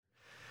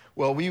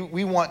Well,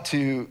 we want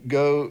to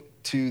go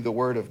to the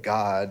Word of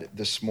God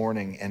this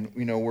morning. And,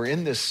 we're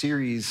in this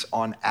series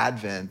on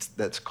Advent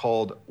that's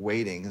called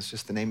Waiting. It's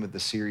just the name of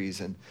the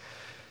series. And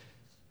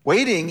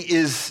waiting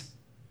is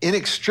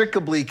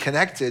inextricably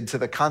connected to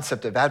the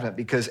concept of Advent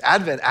because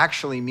Advent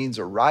actually means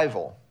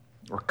arrival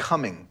or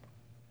coming.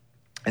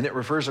 And it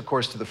refers, of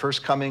course, to the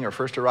first coming or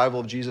first arrival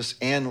of Jesus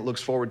and looks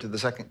forward to the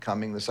second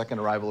coming, the second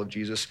arrival of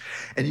Jesus.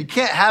 And you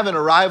can't have an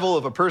arrival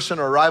of a person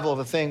or arrival of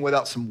a thing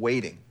without some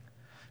waiting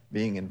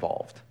being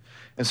involved.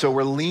 And so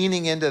we're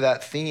leaning into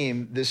that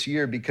theme this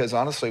year because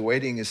honestly,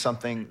 waiting is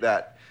something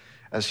that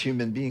as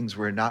human beings,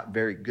 we're not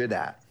very good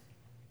at.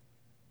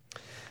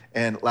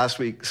 And last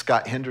week,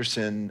 Scott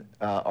Henderson,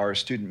 our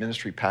student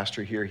ministry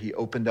pastor here, he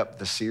opened up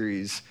the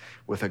series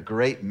with a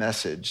great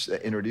message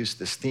that introduced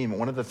this theme. And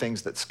one of the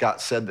things that Scott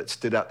said that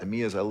stood out to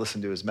me as I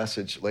listened to his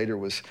message later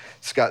was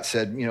Scott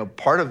said,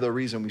 part of the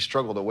reason we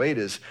struggle to wait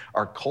is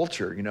our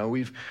culture.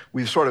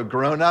 We've sort of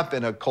grown up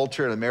in a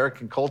culture, an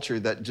American culture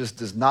that just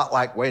does not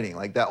like waiting.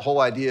 Like that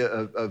whole idea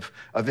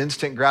of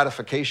instant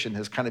gratification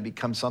has kind of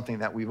become something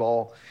that we've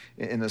all,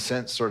 in a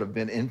sense, sort of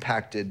been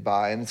impacted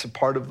by. And it's a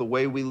part of the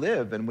way we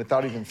live. And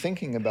without even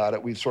thinking about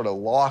it, we've sort of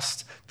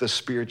lost the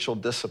spiritual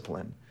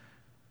discipline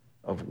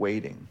of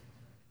waiting,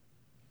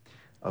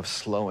 of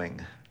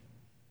slowing,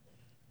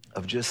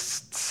 of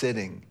just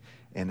sitting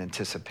in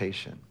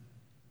anticipation.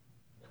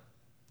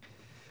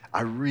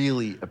 I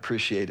really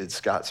appreciated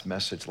Scott's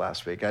message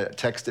last week. I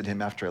texted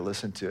him after I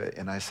listened to it,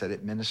 and I said,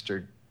 it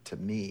ministered to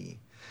me.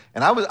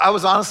 And I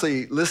was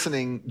honestly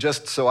listening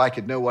just so I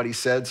could know what he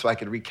said, so I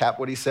could recap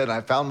what he said. And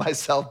I found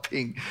myself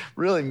being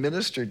really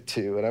ministered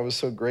to, and I was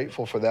so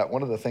grateful for that.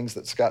 One of the things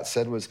that Scott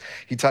said was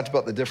he talked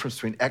about the difference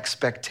between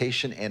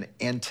expectation and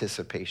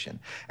anticipation.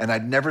 And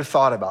I'd never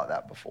thought about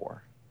that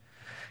before.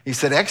 He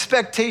said,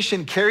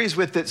 expectation carries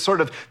with it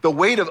sort of the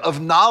weight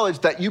of knowledge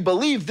that you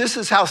believe this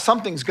is how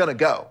something's going to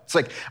go. It's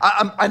like,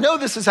 I know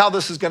this is how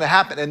this is going to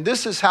happen, and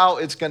this is how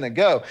it's going to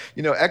go.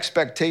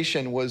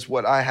 Expectation was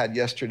what I had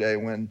yesterday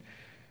when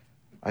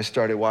I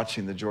started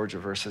watching the Georgia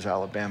versus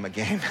Alabama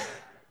game.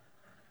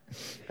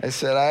 I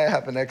said, I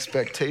have an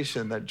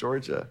expectation that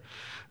Georgia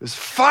is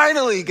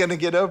finally going to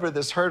get over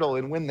this hurdle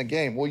and win the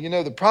game. Well,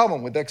 the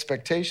problem with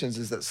expectations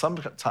is that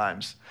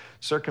sometimes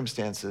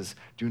circumstances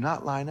do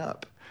not line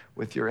up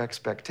with your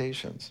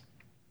expectations.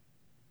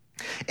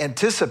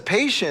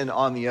 Anticipation,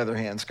 on the other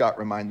hand, Scott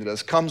reminded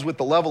us, comes with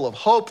the level of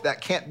hope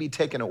that can't be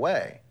taken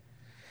away.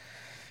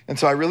 And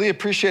so I really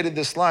appreciated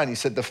this line. He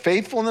said, the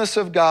faithfulness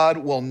of God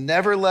will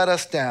never let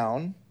us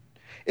down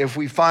if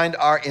we find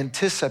our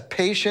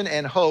anticipation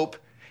and hope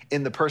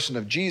in the person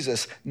of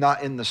Jesus,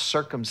 not in the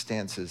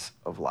circumstances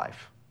of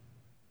life.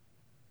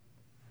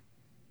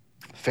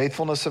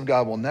 Faithfulness of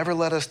God will never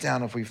let us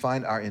down if we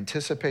find our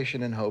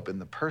anticipation and hope in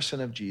the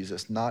person of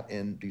Jesus, not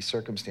in the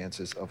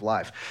circumstances of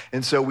life.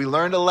 And so we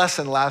learned a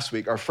lesson last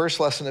week. Our first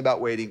lesson about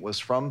waiting was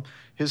from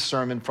his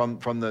sermon,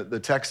 from the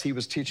text he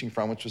was teaching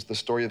from, which was the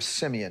story of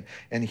Simeon.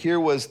 And here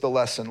was the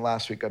lesson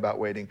last week about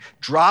waiting.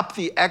 Drop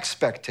the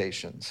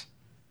expectations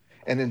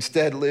and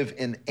instead live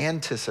in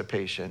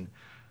anticipation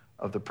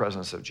of the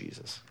presence of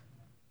Jesus.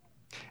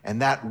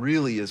 And that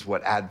really is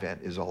what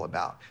Advent is all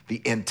about,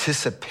 the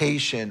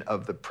anticipation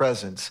of the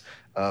presence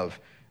of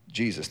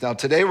Jesus. Now,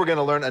 today we're going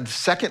to learn a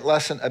second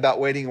lesson about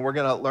waiting, and we're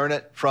going to learn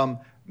it from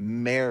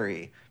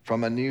Mary,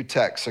 from a new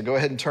text. So go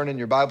ahead and turn in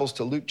your Bibles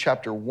to Luke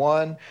chapter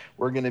 1.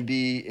 We're going to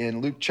be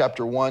in Luke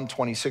chapter 1,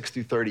 26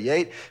 through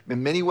 38.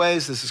 In many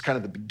ways, this is kind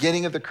of the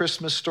beginning of the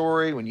Christmas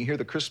story. When you hear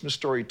the Christmas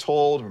story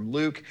told from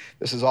Luke,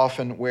 this is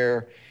often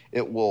where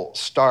it will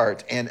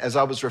start. And as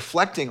I was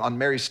reflecting on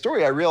Mary's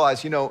story, I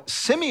realized,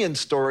 Simeon's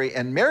story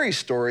and Mary's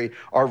story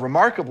are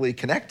remarkably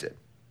connected.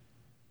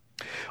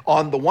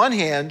 On the one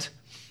hand,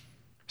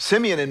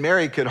 Simeon and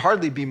Mary could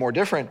hardly be more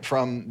different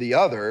from the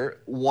other.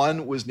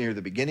 One was near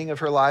the beginning of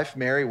her life,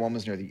 Mary. One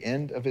was near the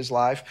end of his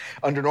life.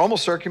 Under normal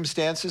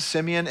circumstances,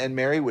 Simeon and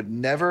Mary would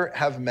never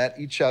have met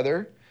each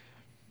other.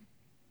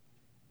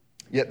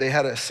 Yet they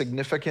had a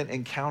significant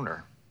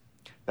encounter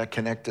that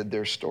connected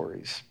their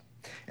stories.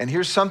 And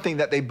here's something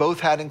that they both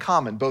had in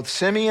common. Both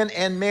Simeon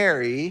and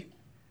Mary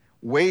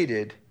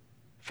waited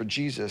for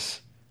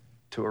Jesus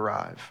to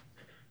arrive.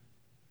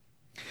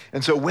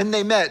 And so when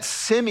they met,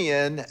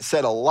 Simeon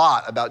said a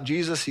lot about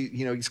Jesus.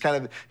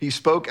 He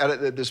spoke out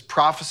of this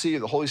prophecy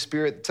of the Holy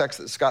Spirit, the text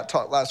that Scott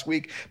taught last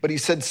week, but he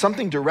said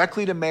something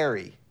directly to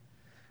Mary.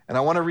 And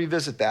I want to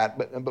revisit that,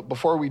 but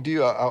before we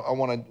do, I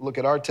want to look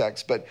at our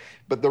text. But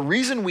the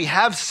reason we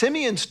have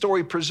Simeon's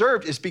story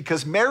preserved is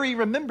because Mary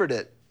remembered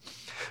it.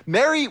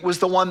 Mary was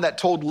the one that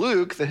told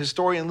Luke, the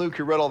historian Luke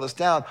who wrote all this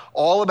down,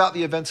 all about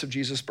the events of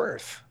Jesus'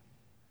 birth.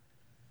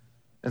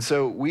 And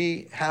so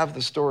we have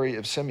the story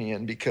of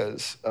Simeon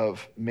because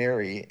of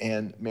Mary,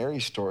 and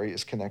Mary's story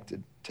is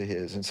connected to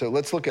his. And so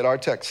let's look at our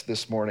text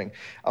this morning.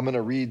 I'm going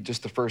to read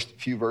just the first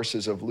few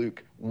verses of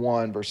Luke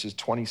 1, verses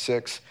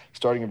 26.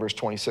 Starting in verse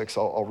 26,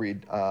 I'll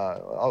read,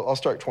 I'll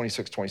start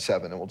 26,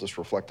 27, and we'll just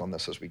reflect on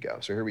this as we go.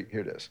 So here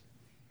it is.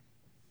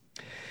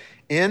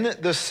 In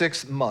the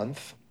 6th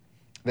month,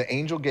 the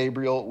angel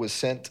Gabriel was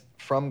sent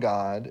from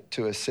God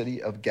to a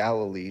city of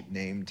Galilee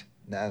named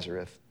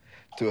Nazareth,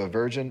 to a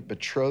virgin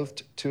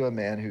betrothed to a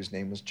man whose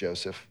name was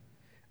Joseph,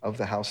 of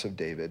the house of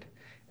David,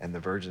 and the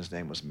virgin's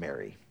name was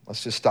Mary.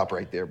 Let's just stop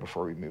right there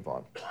before we move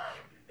on.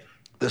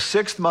 The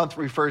 6th month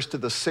refers to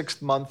the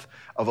 6th month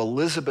of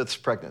Elizabeth's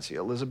pregnancy.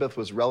 Elizabeth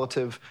was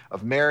relative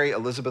of Mary.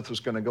 Elizabeth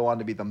was going to go on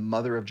to be the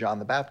mother of John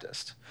the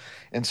Baptist.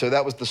 And so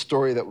that was the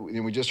story that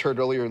we just heard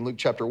earlier in Luke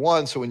chapter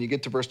 1. So when you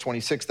get to verse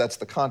 26, that's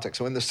the context.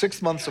 So in the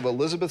 6th months of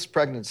Elizabeth's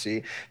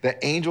pregnancy,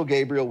 the angel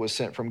Gabriel was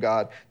sent from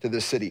God to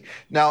this city.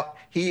 Now,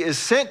 he is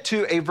sent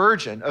to a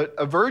virgin.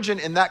 A virgin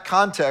in that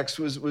context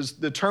was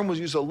the term was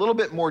used a little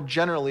bit more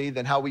generally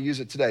than how we use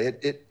it today.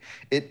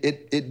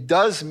 It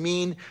does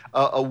mean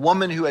a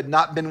woman who had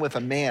not been with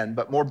a man,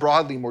 but more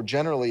broadly, more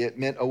generally, it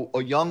meant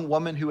a young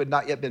woman who had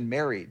not yet been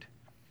married.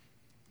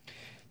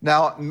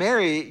 Now,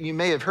 Mary, you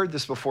may have heard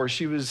this before,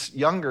 she was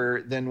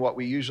younger than what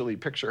we usually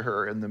picture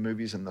her in the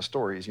movies and the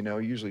stories. You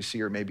usually see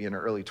her maybe in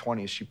her early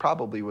 20s. She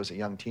probably was a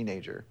young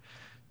teenager.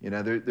 We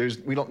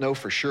don't know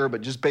for sure,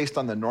 but just based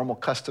on the normal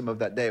custom of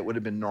that day, it would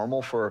have been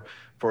normal for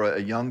a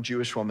young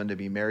Jewish woman to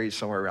be married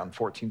somewhere around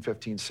 14,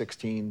 15,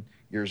 16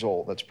 years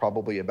old. That's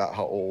probably about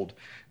how old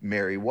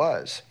Mary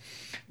was.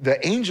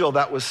 The angel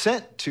that was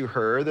sent to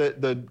her,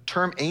 the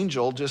term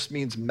angel just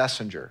means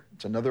messenger.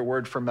 It's another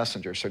word for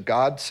messenger. So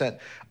God sent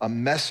a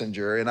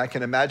messenger, and I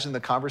can imagine the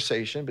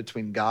conversation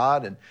between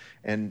God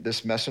and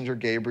this messenger,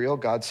 Gabriel.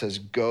 God says,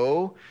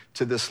 go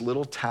to this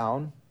little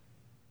town.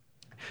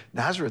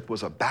 Nazareth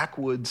was a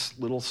backwoods,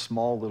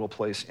 small little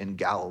place in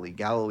Galilee.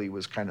 Galilee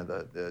was kind of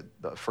the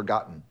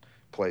forgotten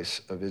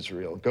place of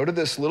Israel. Go to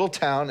this little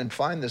town and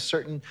find this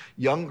certain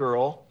young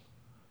girl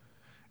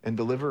and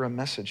deliver a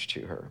message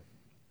to her.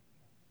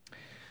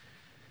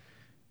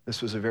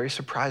 This was a very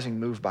surprising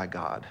move by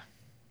God.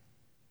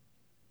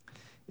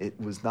 It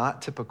was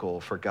not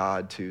typical for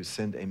God to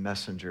send a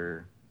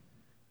messenger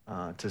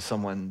to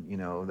someone,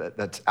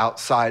 that's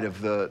outside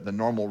of the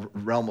normal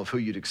realm of who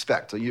you'd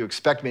expect. So you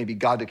expect maybe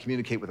God to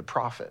communicate with a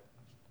prophet.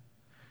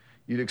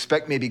 You'd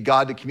expect maybe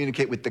God to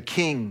communicate with the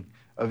king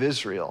of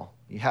Israel.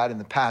 He had in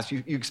the past.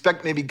 You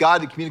expect maybe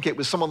God to communicate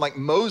with someone like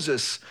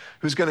Moses,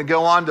 who's going to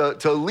go on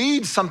to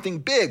lead something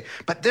big.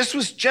 But this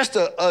was just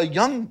a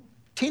young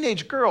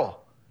teenage girl.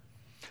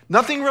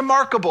 Nothing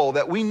remarkable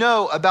that we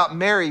know about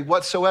Mary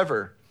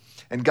whatsoever.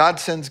 And God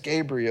sends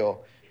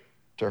Gabriel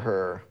to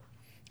her.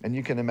 And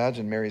you can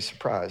imagine Mary's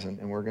surprise,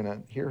 and we're going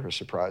to hear her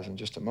surprise in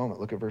just a moment.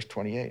 Look at verse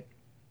 28.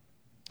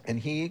 And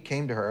he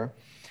came to her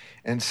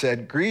and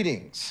said,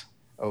 greetings,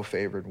 O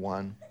favored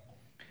one,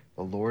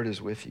 the Lord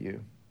is with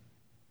you.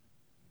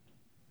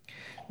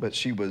 But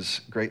she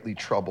was greatly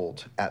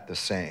troubled at the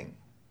saying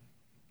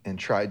and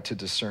tried to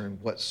discern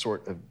what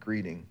sort of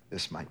greeting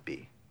this might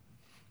be.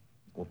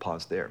 We'll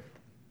pause there.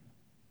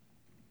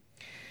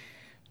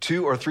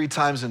 2 or 3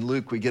 times in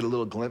Luke, we get a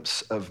little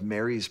glimpse of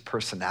Mary's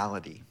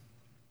personality.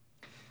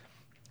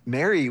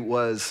 Mary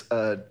was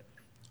a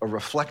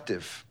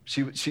reflective.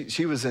 She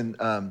was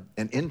an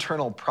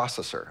internal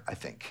processor, I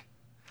think.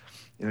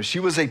 She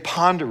was a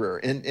ponderer.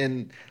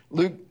 In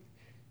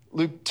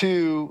Luke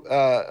 2,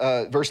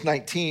 verse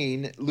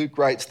 19, Luke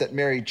writes that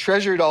Mary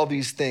treasured all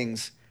these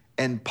things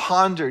and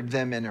pondered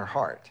them in her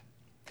heart.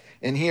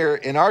 And here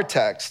in our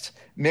text,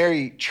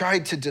 Mary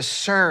tried to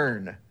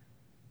discern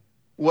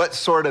what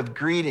sort of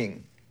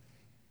greeting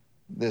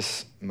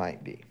this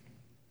might be.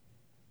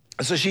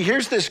 So she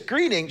hears this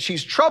greeting.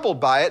 She's troubled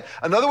by it.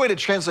 Another way to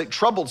translate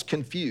troubled is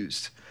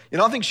confused. I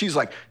don't think she's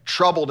like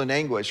troubled in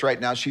anguish right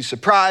now. She's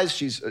surprised.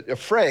 She's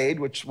afraid,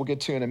 which we'll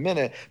get to in a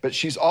minute, but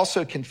she's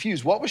also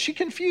confused. What was she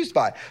confused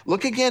by?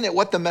 Look again at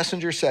what the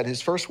messenger said,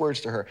 his first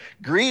words to her.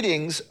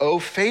 Greetings, O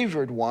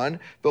favored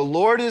one, the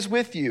Lord is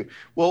with you.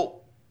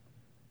 Well,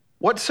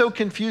 what's so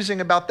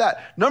confusing about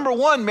that? Number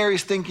one,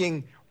 Mary's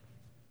thinking,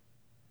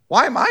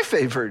 why am I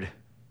favored?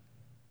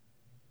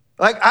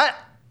 Like,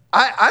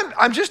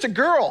 I'm just a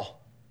girl.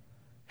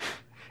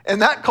 In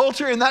that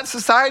culture, in that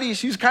society,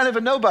 she's kind of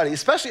a nobody,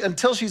 especially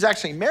until she's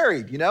actually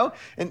married,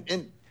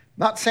 And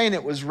not saying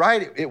it was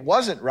right, it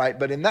wasn't right,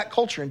 but in that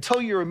culture,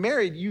 until you were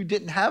married, you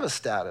didn't have a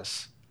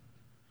status.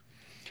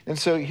 And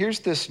so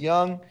here's this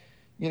young,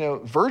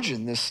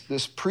 virgin,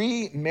 this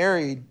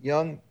pre-married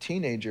young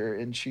teenager,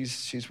 and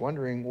she's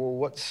wondering,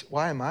 well,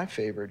 why am I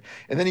favored?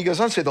 And then he goes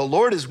on to say, the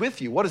Lord is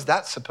with you. What is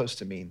that supposed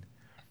to mean?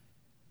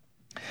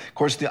 Of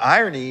course, the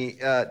irony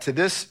to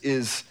this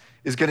is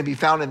going to be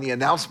found in the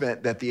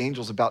announcement that the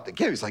angel's about to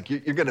give. He's like,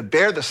 you're going to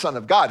bear the Son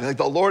of God. And like,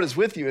 the Lord is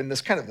with you in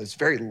this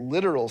very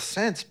literal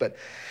sense. But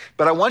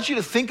I want you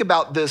to think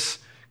about this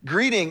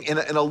greeting in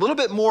a little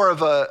bit more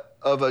of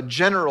a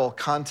general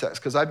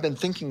context, because I've been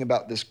thinking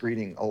about this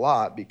greeting a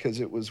lot because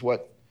it was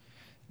what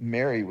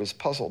Mary was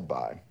puzzled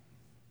by.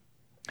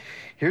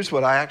 Here's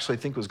what I actually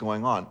think was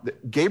going on.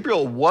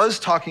 Gabriel was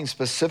talking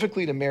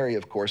specifically to Mary,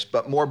 of course,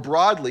 but more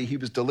broadly, he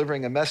was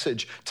delivering a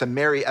message to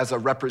Mary as a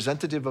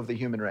representative of the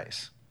human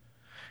race.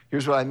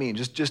 Here's what I mean.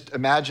 Just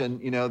imagine,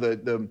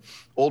 the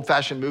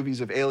old-fashioned movies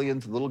of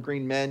aliens, the little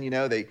green men,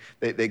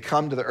 they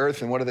come to the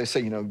earth, and what do they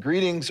say?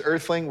 Greetings,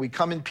 earthling, we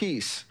come in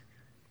peace.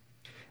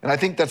 And I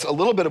think that's a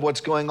little bit of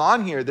what's going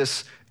on here.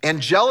 This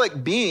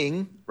angelic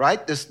being,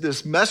 right?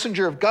 This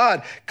messenger of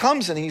God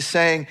comes and he's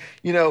saying,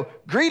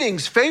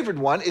 greetings, favored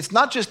one. It's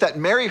not just that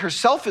Mary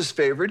herself is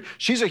favored.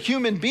 She's a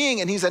human being,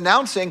 and he's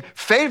announcing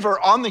favor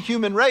on the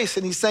human race.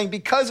 And he's saying,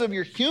 because of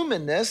your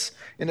humanness,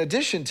 in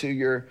addition to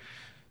your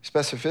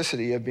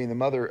specificity of being the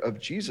mother of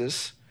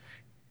Jesus,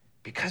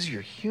 because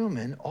you're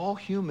human, all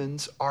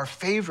humans are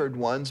favored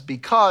ones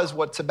because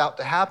what's about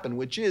to happen,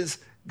 which is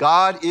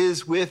God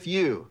is with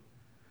you.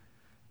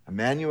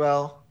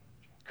 Emmanuel,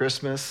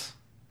 Christmas.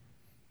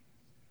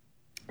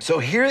 So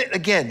hear it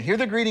again, hear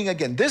the greeting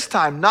again. This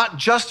time, not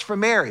just for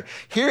Mary.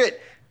 Hear it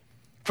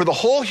for the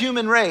whole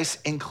human race,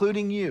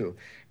 including you.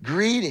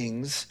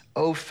 Greetings,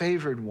 O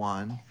favored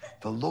one,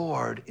 the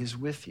Lord is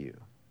with you.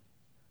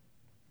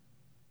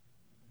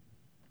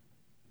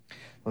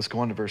 Let's go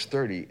on to verse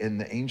 30. And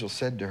the angel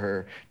said to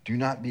her, do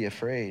not be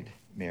afraid,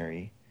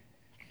 Mary,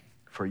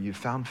 for you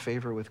found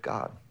favor with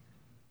God.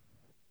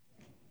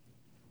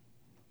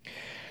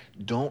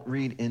 Don't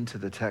read into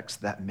the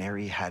text that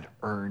Mary had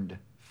earned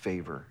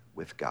favor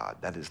with God.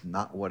 That is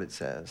not what it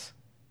says.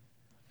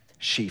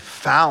 She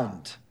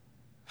found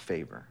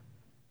favor.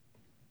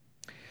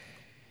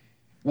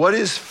 What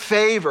is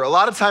favor? A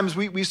lot of times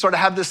we sort of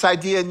have this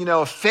idea,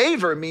 and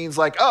favor means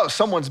like, oh,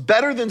 someone's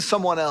better than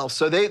someone else,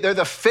 so they're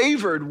the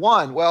favored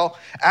one. Well,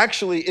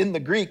 actually in the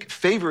Greek,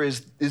 favor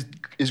is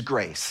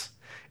grace.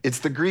 It's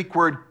the Greek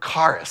word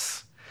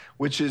charis,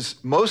 which is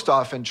most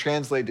often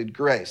translated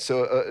grace.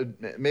 So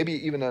maybe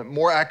even a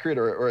more accurate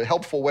or a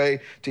helpful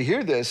way to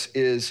hear this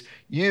is,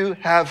 you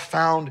have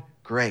found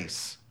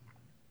grace.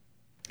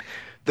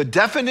 The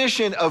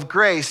definition of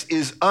grace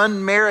is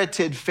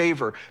unmerited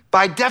favor.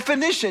 By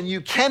definition,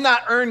 you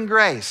cannot earn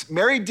grace.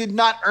 Mary did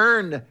not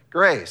earn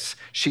grace.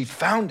 She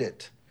found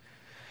it.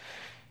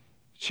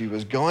 She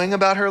was going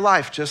about her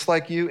life just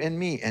like you and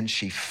me, and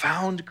she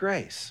found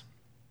grace.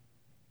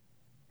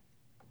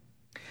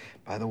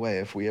 By the way,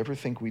 if we ever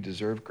think we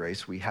deserve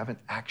grace, we haven't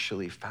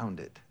actually found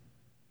it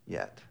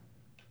yet.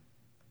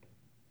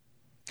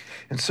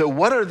 And so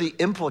what are the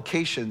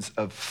implications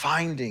of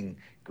finding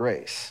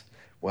grace?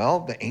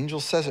 Well, the angel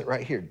says it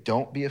right here.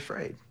 Don't be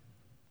afraid.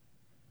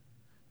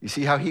 You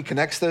see how he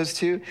connects those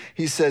two?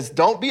 He says,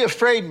 don't be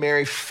afraid,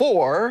 Mary,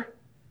 for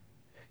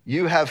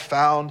you have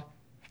found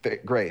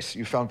grace.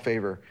 You found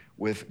favor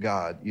with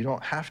God. You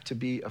don't have to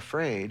be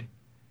afraid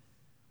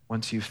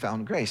once you've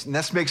found grace. And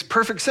this makes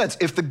perfect sense.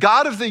 If the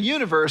God of the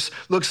universe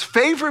looks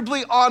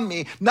favorably on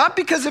me, not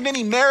because of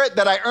any merit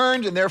that I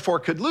earned and therefore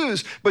could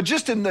lose, but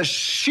just in the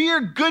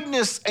sheer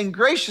goodness and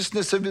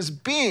graciousness of his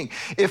being,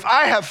 if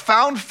I have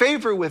found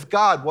favor with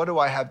God, what do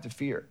I have to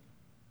fear?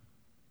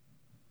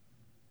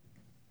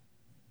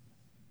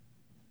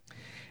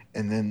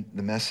 And then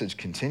the message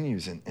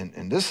continues,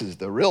 and this is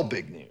the real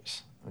big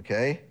news,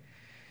 okay?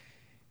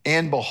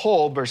 And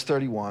behold, verse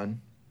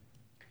 31,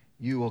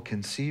 you will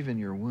conceive in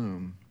your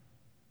womb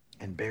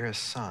and bear a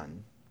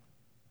son,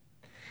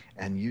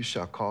 and you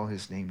shall call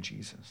his name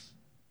Jesus.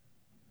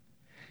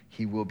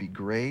 He will be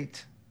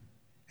great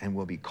and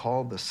will be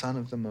called the Son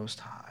of the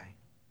Most High.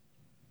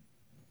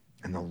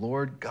 And the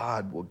Lord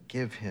God will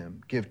give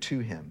to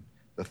him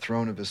the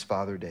throne of his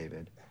father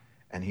David,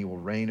 and he will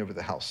reign over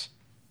the house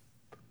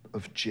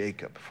of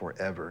Jacob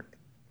forever,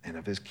 and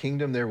of his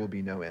kingdom there will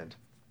be no end.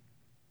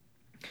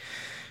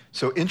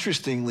 So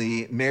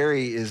interestingly,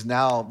 Mary is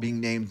now being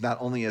named not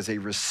only as a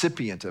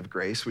recipient of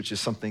grace, which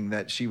is something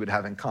that she would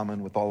have in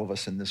common with all of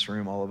us in this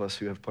room, all of us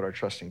who have put our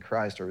trust in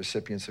Christ are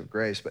recipients of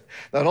grace. But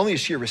not only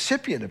is she a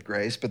recipient of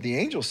grace, but the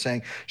angel's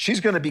saying she's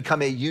going to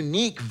become a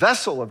unique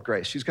vessel of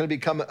grace. She's going to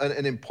become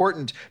an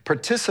important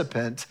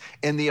participant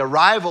in the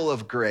arrival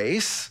of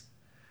grace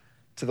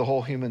to the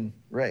whole human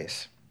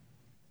race.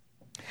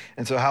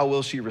 And so how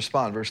will she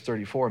respond? Verse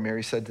 34,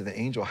 Mary said to the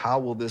angel, how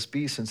will this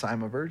be since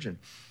I'm a virgin?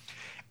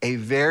 A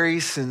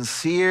very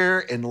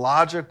sincere and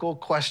logical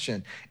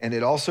question. And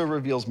it also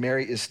reveals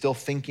Mary is still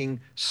thinking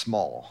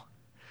small.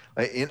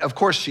 And of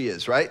course she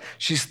is, right?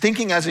 She's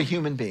thinking as a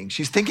human being.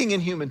 She's thinking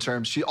in human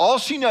terms. All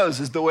she knows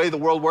is the way the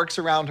world works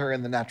around her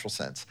in the natural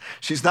sense.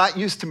 She's not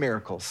used to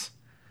miracles.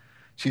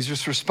 She's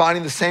just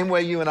responding the same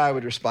way you and I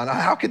would respond.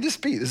 How could this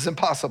be? This is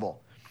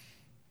impossible.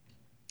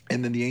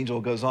 And then the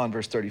angel goes on,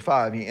 verse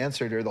 35, he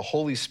answered her, the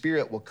Holy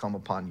Spirit will come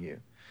upon you,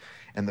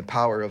 and the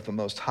power of the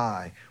Most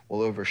High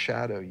will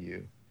overshadow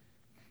you.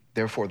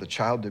 Therefore, the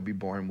child to be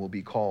born will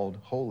be called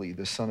Holy,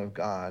 the Son of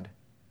God.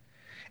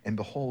 And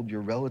behold,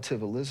 your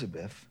relative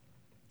Elizabeth,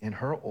 in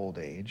her old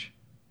age,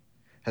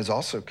 has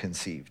also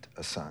conceived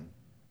a son.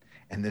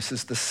 And this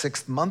is the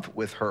 6th month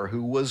with her,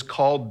 who was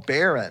called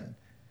barren.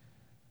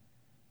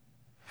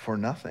 For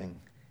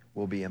nothing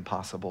will be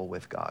impossible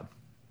with God.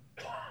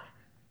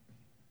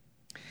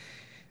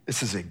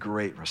 This is a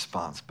great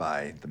response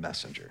by the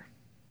messenger.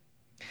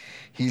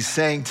 He's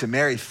saying to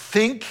Mary,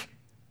 think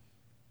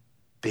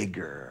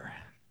bigger.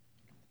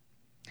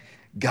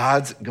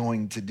 God's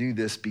going to do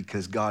this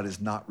because God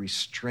is not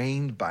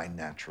restrained by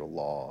natural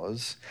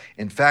laws.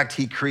 In fact,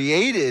 he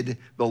created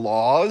the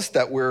laws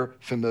that we're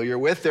familiar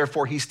with.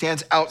 Therefore, he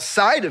stands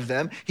outside of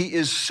them. He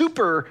is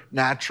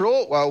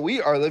supernatural while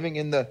we are living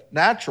in the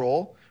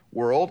natural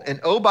world.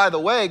 And oh, by the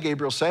way,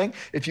 Gabriel's saying,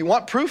 if you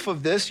want proof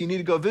of this, you need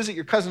to go visit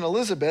your cousin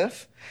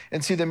Elizabeth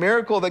and see the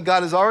miracle that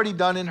God has already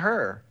done in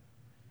her.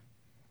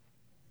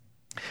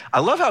 I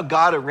love how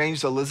God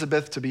arranged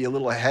Elizabeth to be a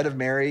little ahead of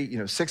Mary,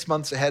 6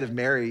 months ahead of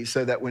Mary,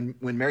 so that when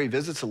Mary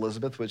visits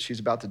Elizabeth, which she's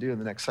about to do in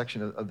the next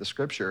section of the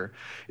scripture,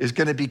 is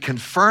going to be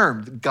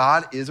confirmed.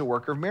 God is a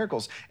worker of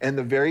miracles. And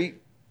the very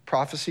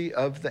prophecy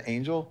of the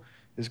angel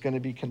is going to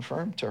be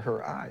confirmed to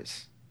her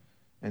eyes.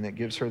 And it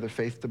gives her the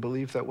faith to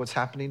believe that what's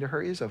happening to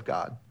her is of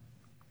God.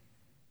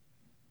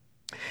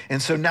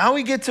 And so now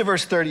we get to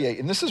verse 38,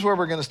 and this is where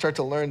we're going to start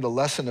to learn the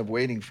lesson of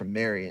waiting from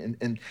Mary.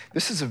 And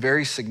this is a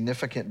very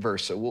significant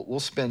verse, so we'll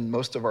spend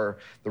most of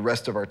the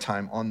rest of our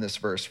time on this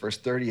verse. Verse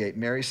 38,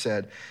 Mary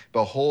said,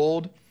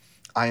 "Behold,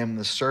 I am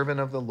the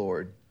servant of the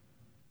Lord.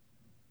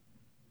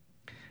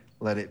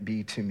 Let it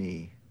be to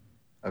me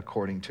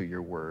according to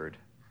your word."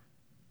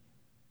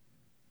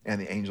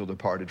 And the angel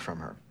departed from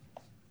her.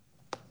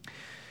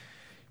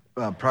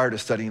 Prior to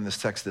studying this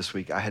text this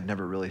week, I had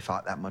never really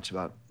thought that much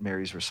about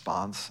Mary's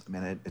response. I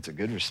mean, it's a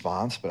good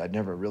response, but I'd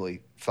never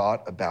really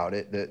thought about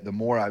it. The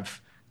more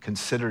I've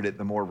considered it,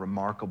 the more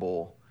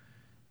remarkable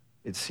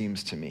it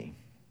seems to me.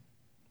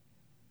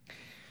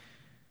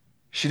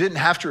 She didn't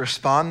have to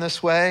respond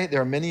this way.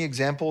 There are many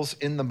examples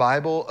in the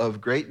Bible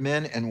of great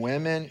men and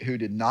women who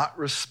did not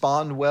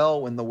respond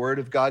well when the word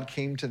of God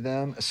came to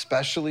them,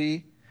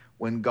 especially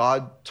when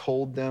God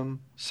told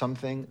them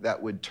something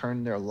that would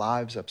turn their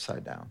lives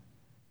upside down.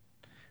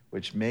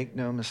 Which, make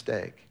no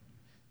mistake,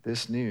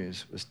 this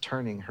news was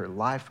turning her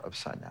life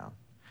upside down.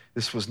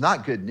 This was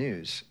not good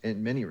news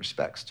in many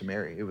respects to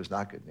Mary. It was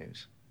not good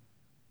news.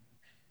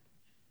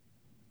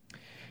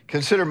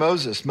 Consider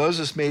Moses.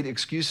 Moses made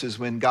excuses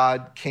when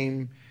God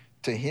came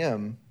to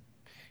him.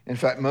 In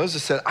fact,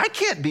 Moses said, "I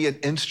can't be an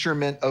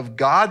instrument of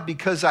God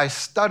because I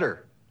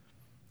stutter.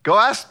 Go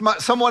ask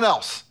someone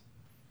else."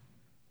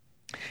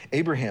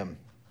 Abraham,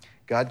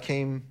 God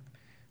came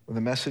with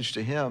a message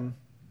to him.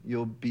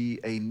 You'll be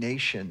a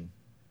nation.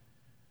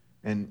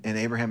 And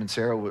Abraham and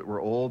Sarah were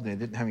old and they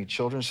didn't have any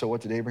children. So what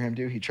did Abraham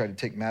do? He tried to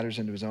take matters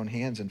into his own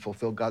hands and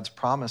fulfill God's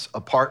promise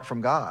apart from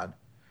God.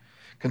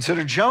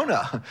 Consider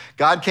Jonah.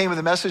 God came with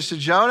a message to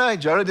Jonah.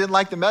 Jonah didn't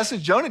like the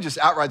message. Jonah just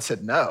outright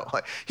said no.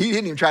 He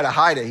didn't even try to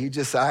hide it. He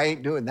just said, "I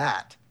ain't doing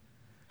that."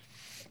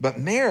 But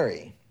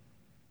Mary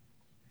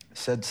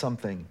said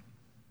something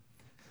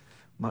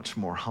much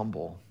more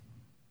humble.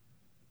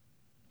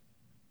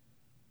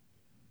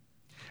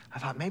 I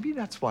thought maybe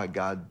that's why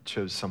God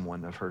chose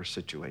someone of her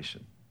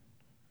situation.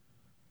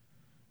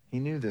 He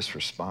knew this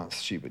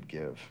response she would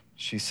give.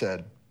 She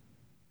said,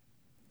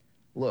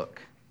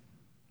 "Look."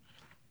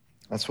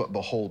 That's what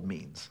behold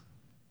means.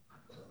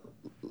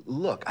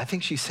 Look, I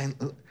think she's saying,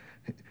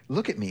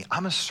 look at me.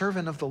 I'm a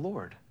servant of the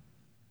Lord.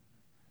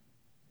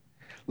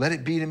 Let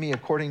it be to me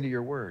according to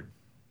your word.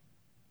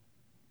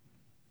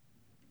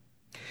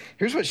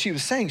 Here's what she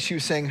was saying. She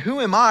was saying, who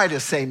am I to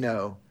say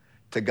no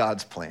to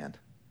God's plan?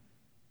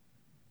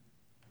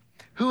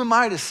 Who am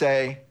I to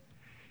say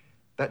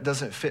that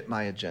doesn't fit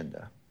my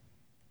agenda?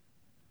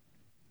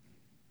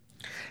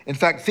 In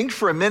fact, think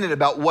for a minute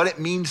about what it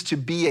means to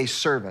be a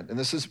servant. And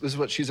this is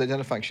what she's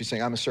identifying. She's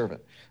saying, I'm a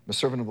servant. I'm a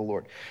servant of the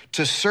Lord.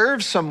 To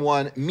serve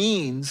someone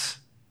means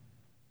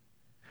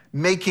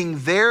making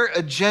their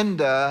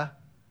agenda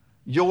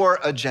your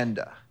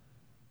agenda.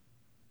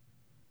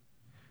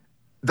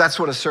 That's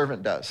what a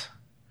servant does.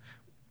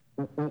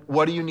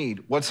 What do you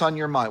need? What's on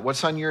your mind?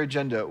 What's on your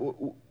agenda?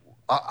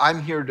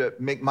 I'm here to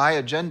make my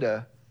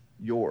agenda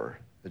your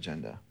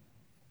agenda.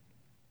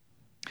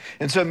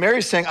 And so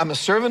Mary's saying, I'm a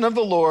servant of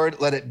the Lord.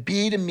 Let it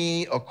be to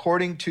me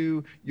according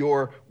to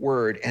your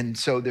word. And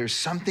so there's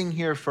something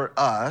here for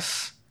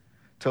us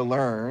to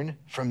learn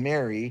from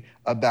Mary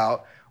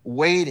about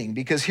waiting.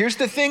 Because here's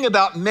the thing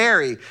about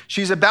Mary.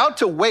 She's about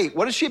to wait.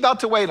 What is she about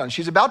to wait on?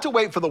 She's about to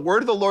wait for the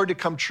word of the Lord to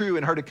come true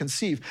and her to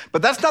conceive.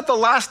 But that's not the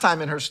last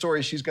time in her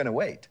story she's going to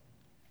wait.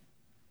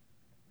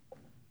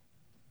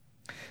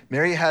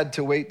 Mary had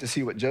to wait to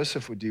see what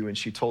Joseph would do when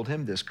she told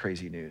him this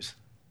crazy news.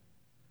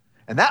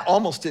 And that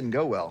almost didn't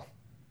go well.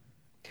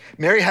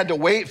 Mary had to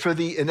wait for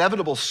the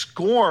inevitable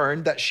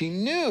scorn that she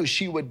knew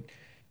she would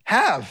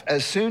have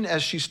as soon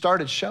as she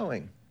started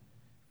showing.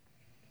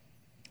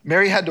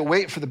 Mary had to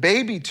wait for the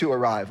baby to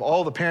arrive.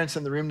 All the parents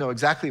in the room know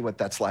exactly what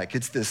that's like.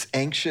 It's this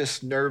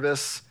anxious,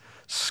 nervous,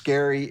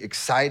 scary,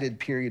 excited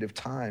period of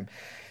time.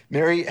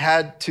 Mary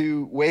had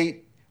to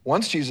wait.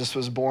 Once Jesus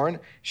was born,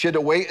 she had to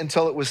wait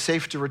until it was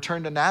safe to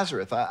return to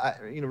Nazareth.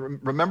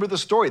 Remember the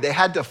story. They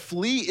had to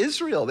flee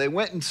Israel. They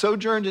went and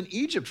sojourned in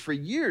Egypt for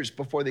years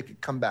before they could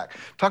come back.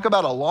 Talk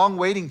about a long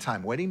waiting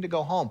time, waiting to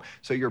go home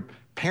so your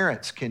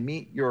parents can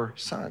meet your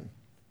son.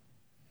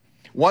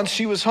 Once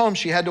she was home,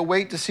 she had to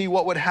wait to see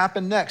what would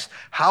happen next.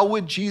 How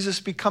would Jesus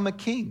become a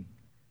king?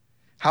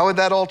 How would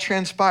that all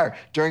transpire?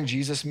 During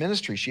Jesus'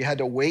 ministry, she had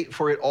to wait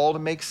for it all to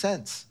make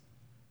sense.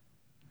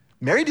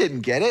 Mary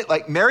didn't get it.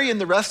 Like Mary and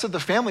the rest of the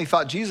family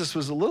thought Jesus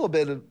was a little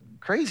bit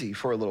crazy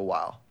for a little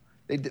while.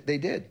 They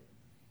did.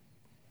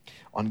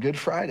 On Good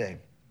Friday,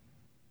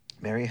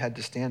 Mary had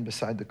to stand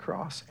beside the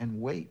cross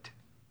and wait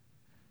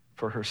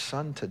for her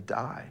son to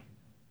die.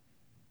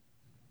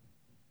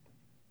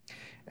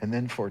 And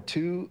then for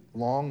 2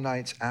 long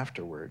nights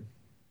afterward,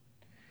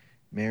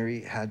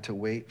 Mary had to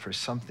wait for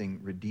something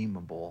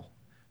redeemable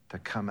to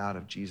come out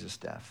of Jesus'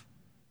 death.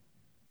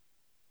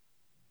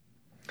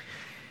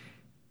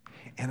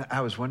 And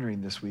I was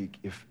wondering this week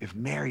if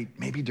Mary,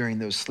 maybe during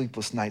those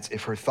sleepless nights,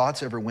 if her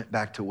thoughts ever went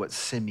back to what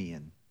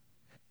Simeon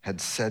had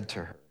said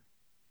to her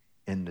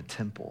in the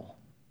temple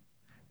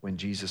when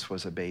Jesus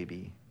was a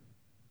baby.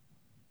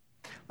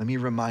 Let me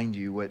remind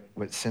you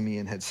what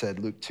Simeon had said,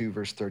 Luke 2,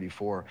 verse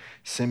 34.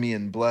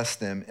 Simeon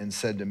blessed them and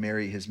said to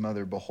Mary, his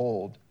mother,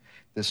 behold,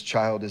 this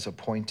child is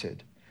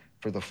appointed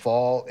for the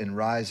fall and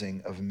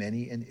rising of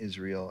many in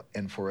Israel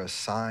and for a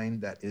sign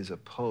that is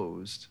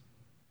opposed.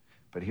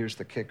 But here's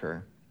the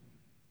kicker.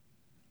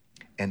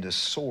 And a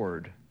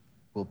sword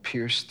will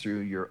pierce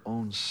through your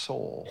own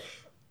soul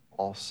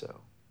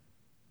also.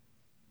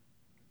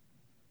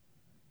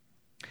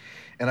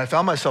 And I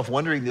found myself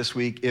wondering this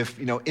week if,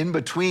 in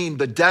between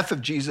the death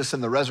of Jesus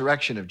and the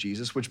resurrection of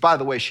Jesus, which, by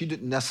the way, she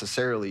didn't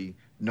necessarily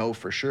know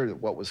for sure that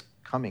what was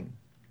coming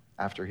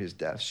after his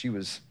death. She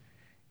was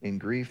in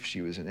grief.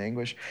 She was in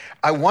anguish.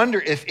 I wonder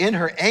if in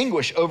her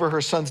anguish over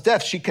her son's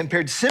death, she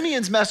compared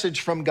Simeon's message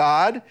from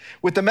God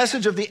with the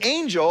message of the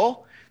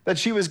angel that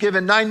she was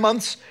given 9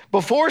 months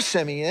before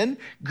Simeon.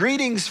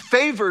 Greetings,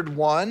 favored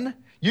one.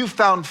 You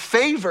found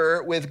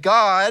favor with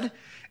God.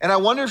 And I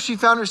wonder if she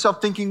found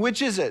herself thinking,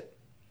 which is it?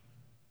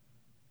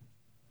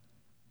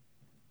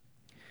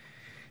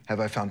 Have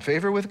I found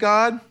favor with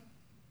God?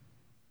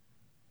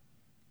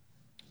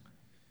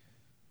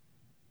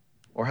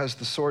 Or has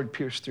the sword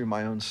pierced through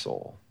my own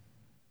soul?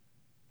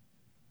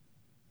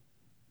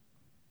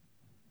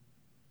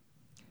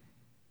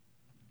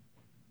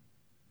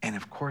 And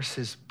of course,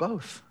 it's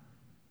both.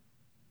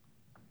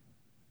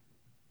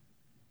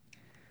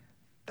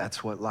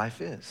 That's what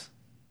life is.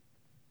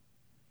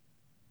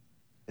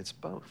 It's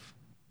both.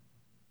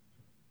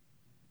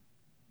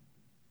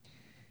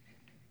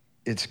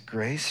 It's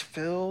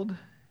grace-filled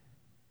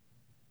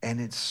and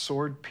it's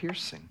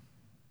sword-piercing.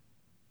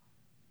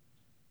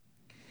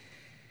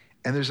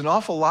 And there's an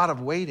awful lot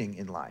of waiting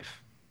in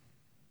life.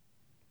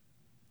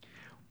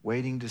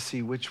 Waiting to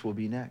see which will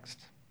be next.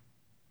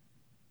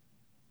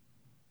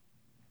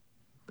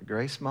 The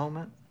grace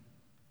moment,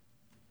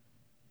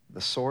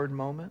 the sword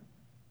moment.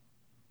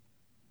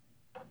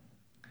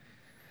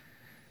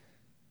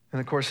 And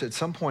of course, at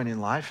some point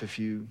in life, if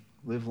you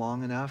live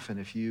long enough and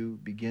if you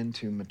begin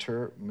to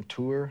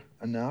mature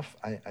enough,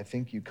 I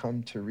think you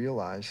come to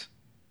realize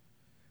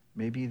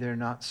maybe they're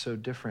not so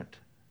different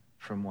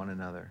from one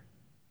another.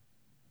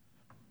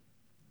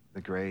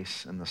 The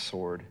grace and the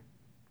sword.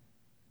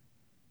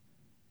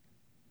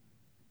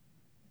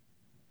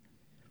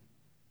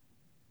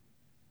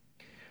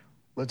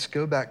 Let's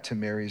go back to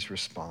Mary's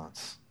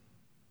response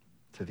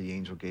to the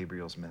angel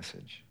Gabriel's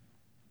message,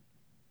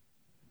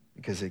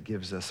 because it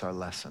gives us our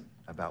lesson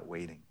about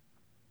waiting.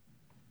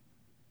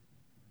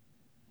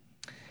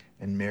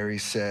 And Mary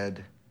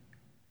said,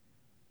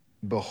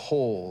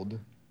 behold,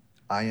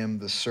 I am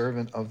the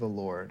servant of the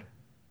Lord.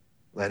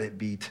 Let it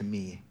be to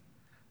me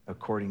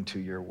according to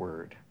your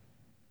word.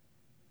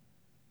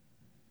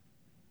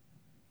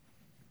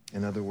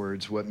 In other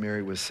words, what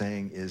Mary was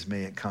saying is,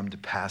 may it come to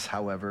pass,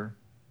 however,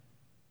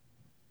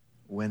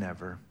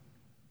 whenever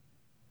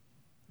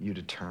you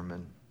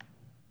determine.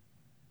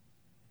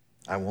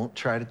 I won't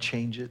try to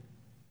change it.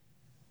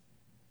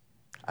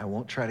 I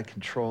won't try to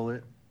control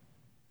it.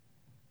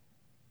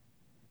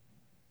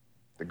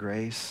 The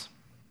grace,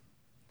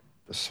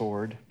 the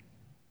sword.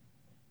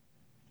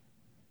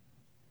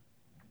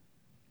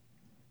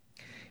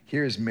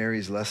 Here is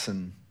Mary's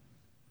lesson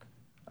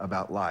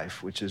about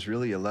life, which is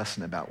really a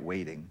lesson about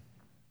waiting.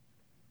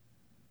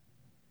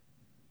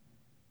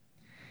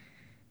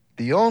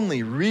 The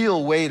only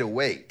real way to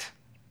wait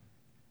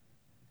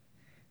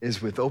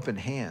is with open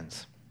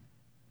hands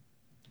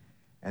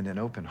and an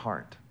open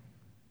heart.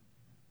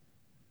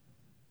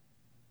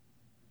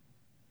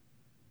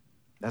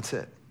 That's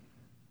it.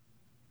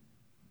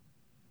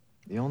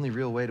 The only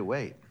real way to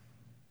wait,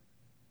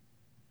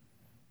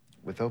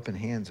 with open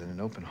hands and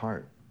an open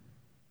heart.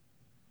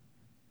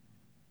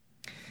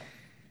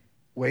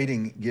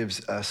 Waiting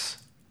gives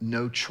us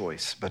no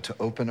choice but to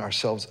open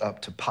ourselves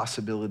up to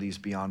possibilities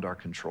beyond our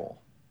control.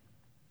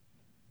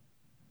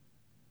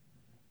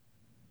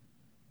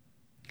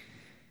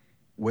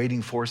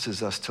 Waiting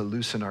forces us to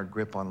loosen our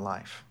grip on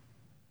life.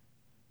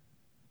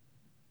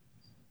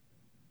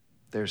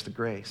 There's the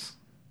grace,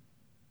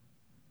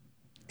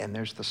 and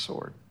there's the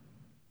sword.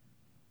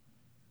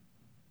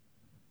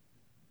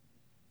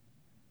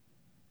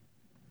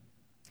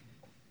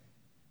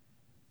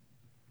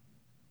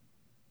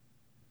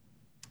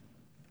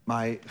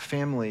 My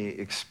family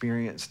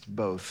experienced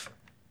both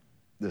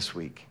this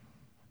week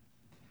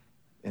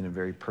in a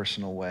very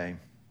personal way.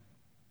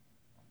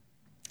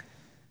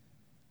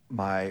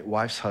 My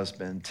wife's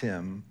husband,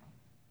 Tim,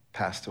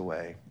 passed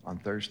away on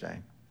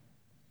Thursday.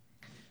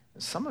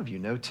 Some of you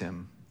know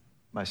Tim.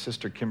 My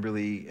sister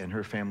Kimberly and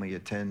her family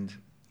attend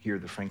here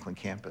at the Franklin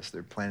campus.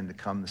 They're planning to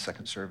come the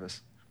second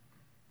service.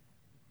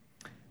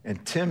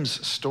 And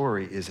Tim's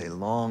story is a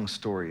long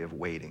story of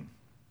waiting.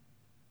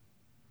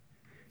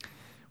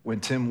 When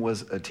Tim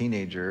was a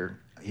teenager,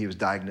 he was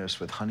diagnosed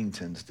with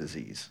Huntington's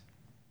disease,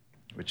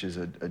 which is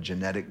a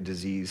genetic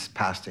disease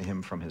passed to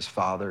him from his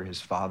father. His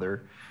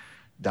father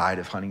died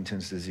of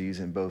Huntington's disease,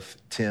 and both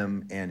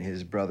Tim and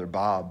his brother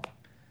Bob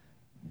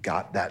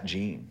got that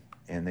gene,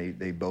 and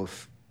they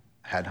both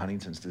had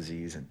Huntington's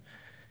disease. And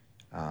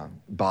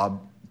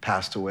Bob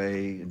passed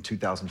away in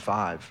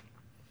 2005.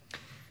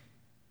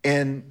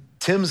 And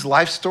Tim's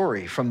life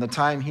story from the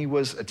time he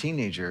was a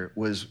teenager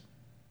was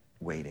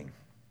waiting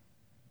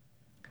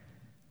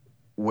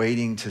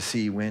to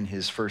see when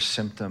his first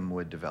symptom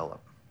would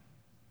develop,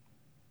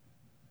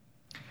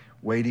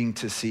 waiting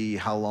to see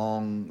how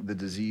long the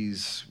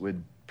disease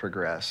would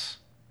progress,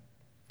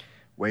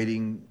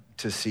 waiting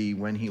to see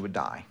when he would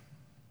die.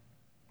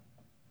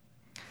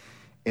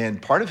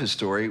 And part of his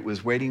story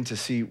was waiting to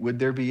see, would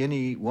there be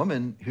any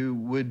woman who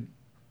would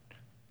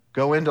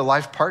go into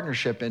life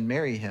partnership and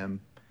marry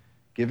him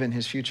given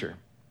his future?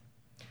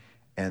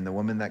 And the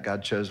woman that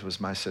God chose was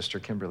my sister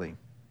Kimberly.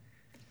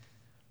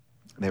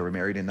 They were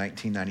married in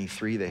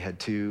 1993. They have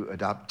two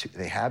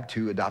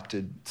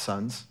adopted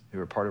sons who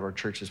are part of our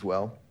church as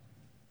well.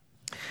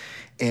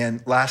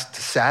 And last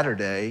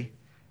Saturday,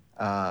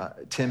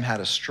 Tim had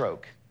a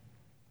stroke.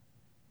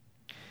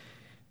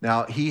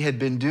 Now, he had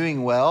been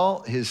doing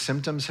well. His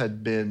symptoms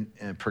had been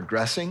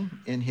progressing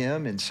in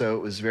him, and so it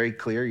was very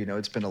clear,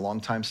 it's been a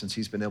long time since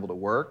he's been able to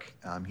work.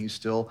 He's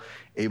still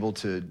able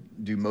to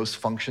do most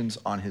functions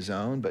on his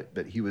own,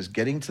 but he was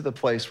getting to the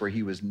place where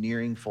he was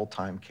nearing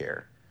full-time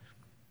care.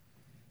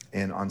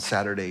 And on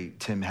Saturday,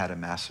 Tim had a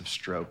massive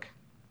stroke,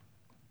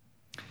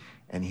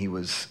 and he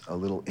was a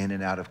little in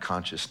and out of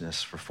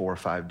consciousness for 4 or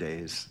 5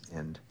 days,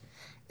 and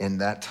in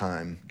that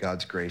time,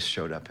 God's grace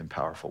showed up in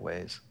powerful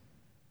ways.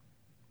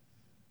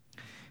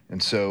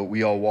 And so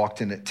we all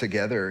walked in it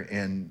together,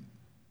 and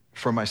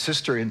for my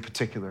sister in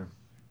particular,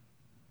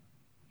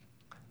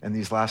 in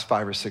these last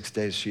 5 or 6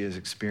 days, she has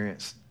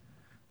experienced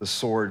the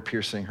sword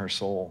piercing her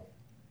soul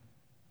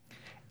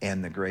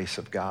and the grace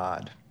of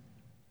God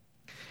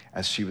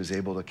as she was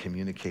able to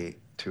communicate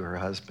to her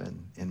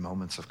husband in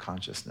moments of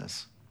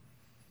consciousness.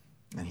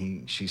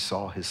 And she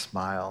saw his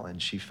smile,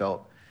 and she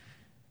felt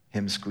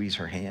him squeeze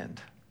her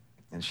hand,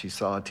 and she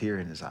saw a tear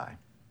in his eye.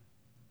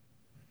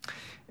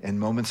 And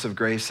moments of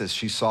grace as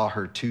she saw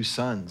her 2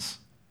 sons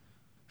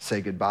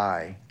say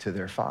goodbye to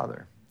their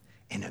father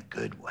in a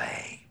good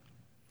way.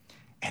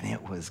 And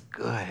it was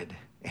good,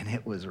 and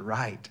it was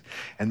right.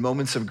 And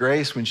moments of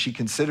grace when she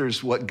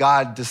considers what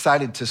God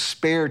decided to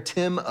spare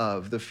Tim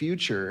of, the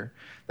future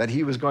that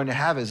he was going to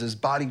have as his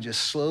body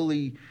just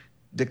slowly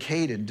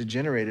decayed and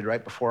degenerated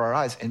right before our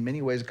eyes. In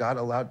many ways, God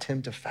allowed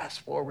Tim to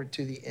fast forward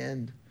to the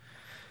end.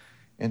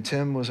 And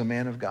Tim was a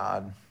man of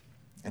God,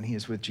 and he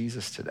is with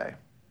Jesus today.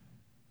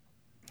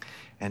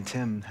 And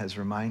Tim has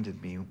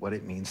reminded me what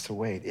it means to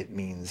wait. It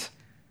means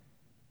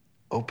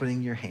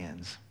opening your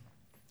hands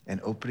and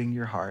opening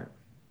your heart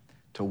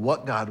to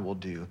what God will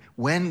do,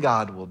 when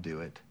God will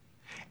do it,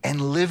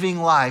 and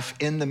living life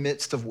in the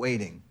midst of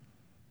waiting.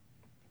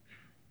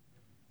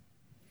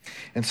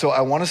 And so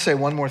I want to say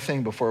one more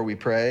thing before we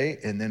pray,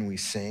 and then we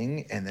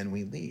sing, and then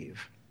we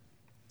leave.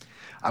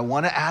 I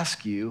want to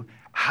ask you,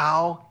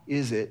 how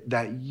is it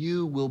that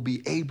you will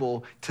be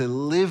able to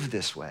live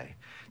this way?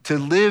 To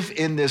live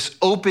in this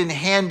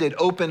open-handed,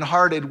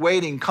 open-hearted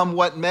waiting, come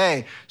what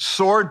may.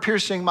 Sword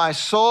piercing my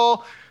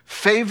soul,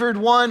 favored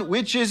one,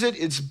 which is it?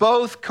 It's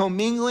both,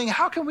 commingling.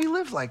 How can we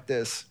live like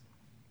this?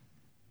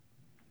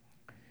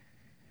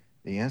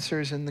 The answer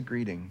is in the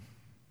greeting.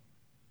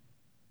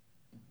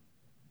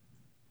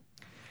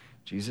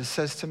 Gabriel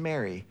says to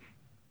Mary,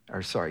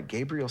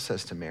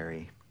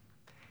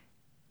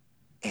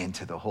 and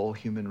to the whole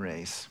human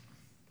race,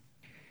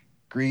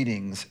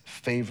 greetings,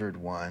 favored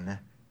one,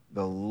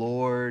 the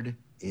Lord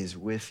is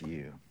with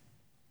you.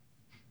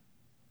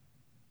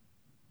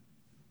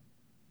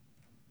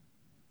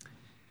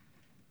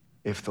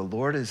 If the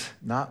Lord is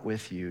not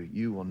with you,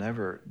 you will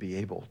never be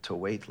able to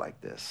wait like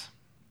this.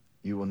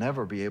 You will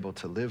never be able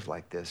to live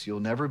like this.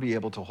 You'll never be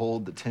able to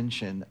hold the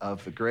tension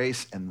of the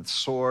grace and the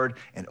sword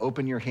and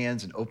open your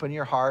hands and open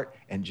your heart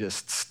and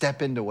just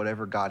step into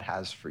whatever God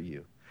has for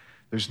you.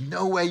 There's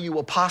no way you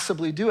will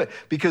possibly do it,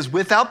 because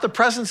without the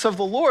presence of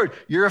the Lord,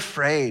 you're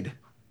afraid.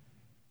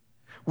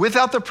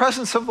 Without the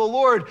presence of the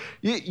Lord,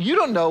 you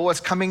don't know what's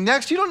coming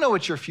next. You don't know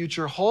what your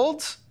future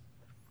holds.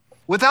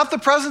 Without the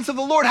presence of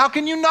the Lord, how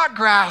can you not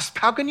grasp?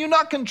 How can you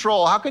not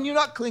control? How can you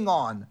not cling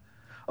on?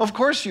 Of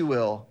course you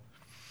will.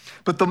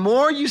 But the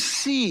more you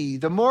see,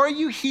 the more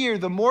you hear,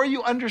 the more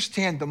you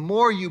understand, the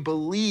more you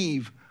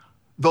believe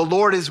the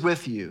Lord is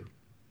with you,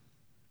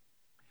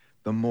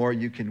 the more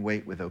you can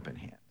wait with open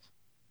hands.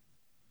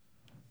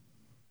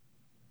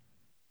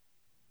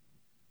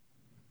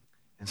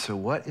 And so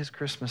what is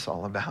Christmas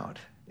all about?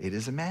 It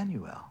is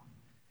Emmanuel.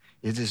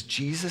 It is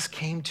Jesus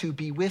came to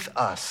be with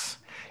us.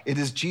 It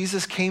is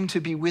Jesus came to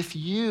be with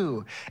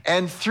you.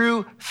 And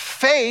through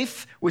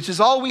faith, which is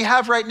all we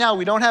have right now,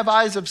 we don't have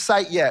eyes of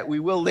sight yet. We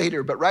will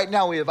later, but right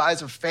now we have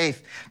eyes of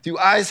faith. Through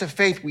eyes of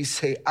faith, we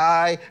say,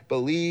 I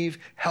believe,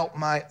 help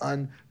my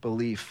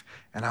unbelief.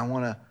 And I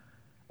want to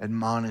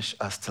admonish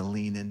us to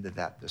lean into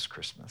that this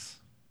Christmas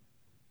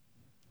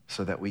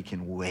so that we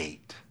can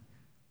wait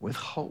with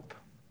hope.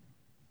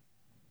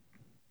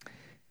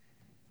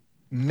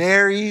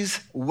 Mary's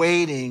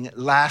waiting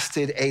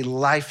lasted a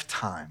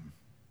lifetime,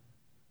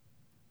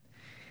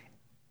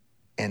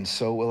 and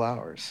so will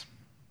ours.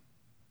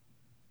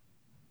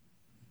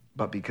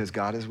 But because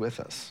God is with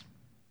us,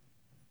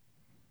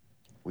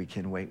 we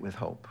can wait with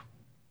hope.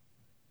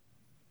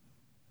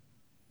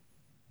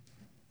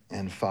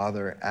 And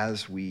Father,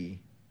 as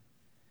we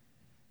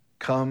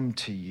come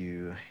to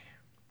you,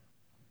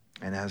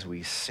 and as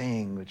we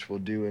sing, which we'll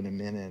do in a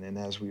minute, and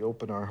as we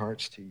open our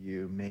hearts to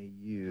you, may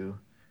you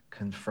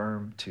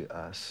confirm to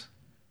us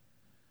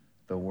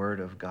the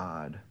word of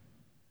God.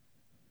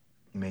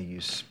 May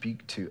you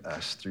speak to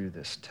us through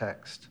this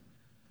text.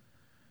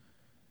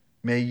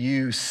 May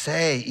you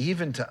say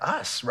even to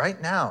us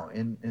right now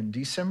in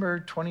December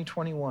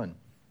 2021,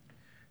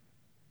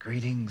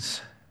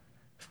 greetings,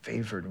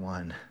 favored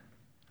one.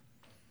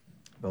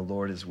 The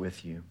Lord is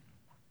with you.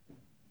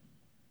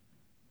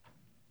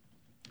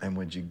 And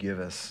would you give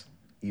us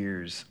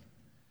ears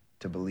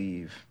to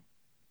believe?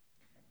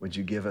 Would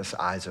you give us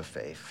eyes of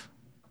faith?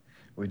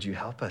 Would you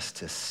help us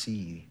to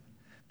see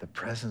the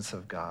presence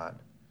of God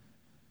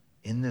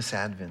in this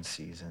Advent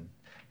season,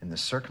 in the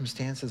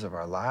circumstances of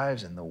our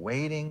lives, in the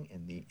waiting,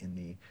 in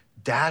the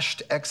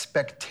dashed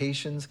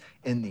expectations,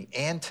 in the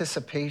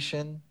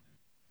anticipation?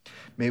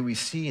 May we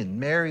see in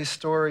Mary's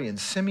story, in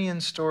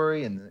Simeon's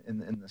story,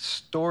 in the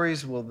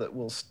stories that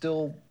we'll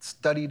still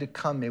study to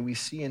come, may we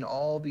see in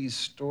all these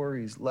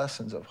stories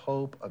lessons of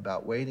hope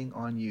about waiting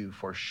on you,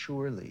 for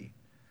surely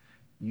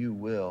you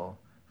will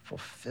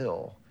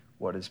fulfill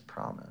what is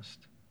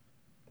promised.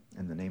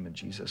 In the name of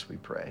Jesus we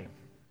pray.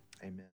 Amen.